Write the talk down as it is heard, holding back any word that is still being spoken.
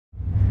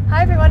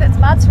Hi everyone, it's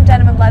Mads from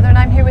Denim and Leather and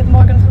I'm here with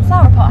Morgan from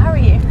Flowerpot. How are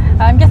you?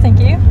 I'm good, thank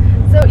you.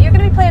 So you're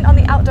going to be playing on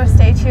the outdoor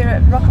stage here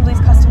at Rock and Blues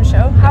Custom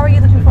Show. How are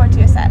you looking forward to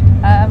your set?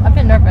 I'm a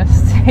bit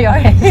nervous, to be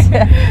honest.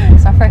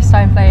 It's our first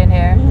time playing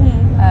here,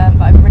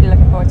 but I'm really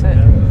looking forward to it.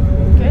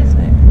 Good.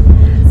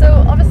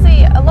 So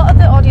obviously a lot of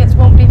the audience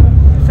won't be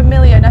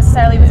familiar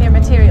necessarily with your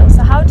material,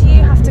 so how do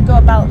you have to go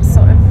about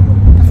sort of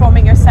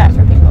performing your set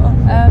for people?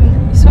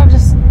 You sort of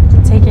just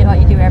take it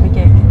like you do every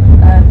gig.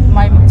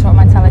 My sort of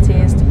mentality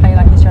is to play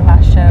like it's your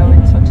last show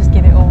and sort of just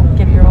give it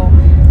your all,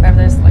 wherever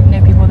there's like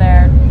no people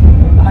there,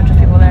 100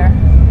 people there.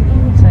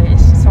 So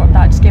it's just sort of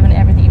that, just giving it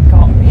everything you've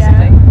got,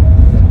 basically.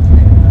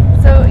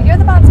 Yeah. So you're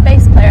the band's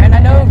bass player, and I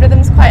know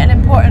rhythm's quite an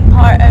important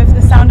part of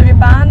the sound of your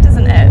band,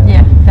 isn't it?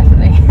 Yeah,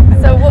 definitely.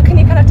 So what can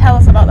you kind of tell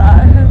us about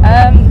that?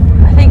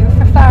 I think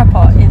for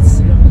Flowerpot,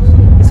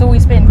 it's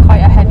always been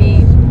quite a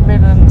heavy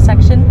rhythm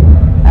section,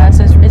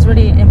 so it's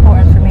really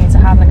important for me to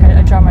have like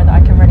a drummer that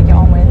I can really get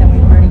on with, and we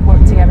really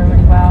work together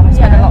really well. We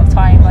spend a lot of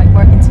time like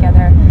working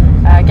together,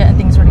 getting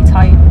things really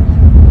tight.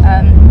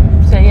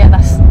 So yeah,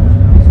 that's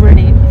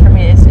really, for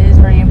me, it is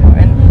really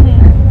important.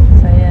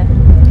 So yeah.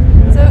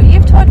 So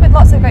you've toured with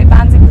lots of great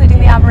bands, including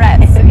the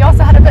Amorettes. You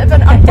also had a bit of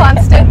an unplanned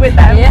stint with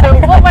them. Yeah.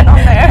 So what went on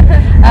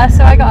there?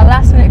 So I got a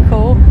last minute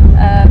call.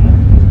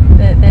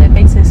 The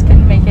bassist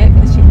couldn't make it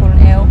because she'd fallen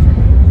ill.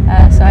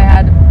 So I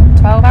had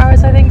 12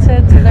 hours, I think, to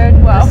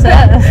learn the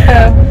set.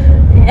 So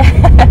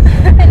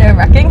yeah, a bit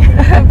nerve-wracking.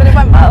 But it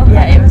went well.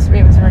 Yeah, it was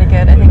really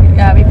good. I think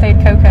we played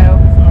Coco,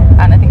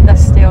 and I think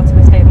that's still to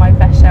this day my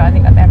best show I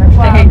think I've ever played.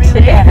 Wow,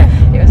 really?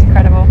 Yeah, it was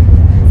incredible.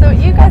 So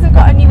you guys have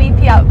got a new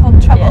EP out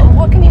called Trouble. Yeah.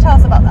 What can you tell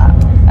us about that?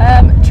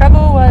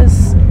 Trouble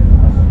was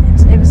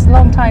a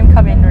long time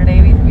coming, really.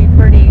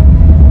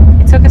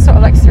 It took us sort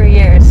of like 3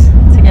 years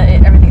to get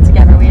everything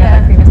together. We had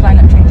like previous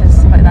lineup changes,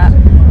 stuff like that.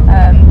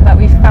 But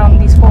we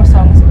found these 4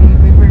 songs that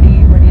we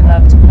really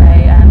love to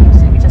play, and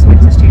we just went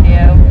to the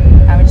studio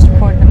and we just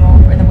recorded them all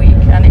for the week,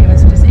 and it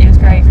was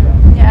great.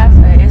 Yeah.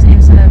 So it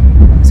was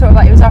sort of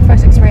like, it was our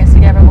first experience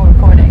together while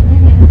recording.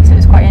 So it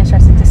was quite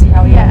interesting to see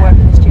how we all work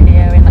in the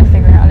studio and like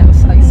figuring out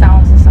little like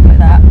sounds and stuff like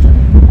that.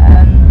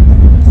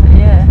 So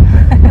yeah.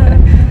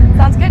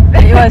 Sounds good.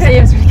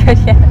 It was really good,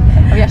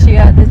 yeah. We actually,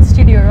 the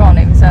studio we were on,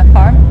 it was a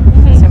farm,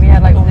 so we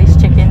had like all these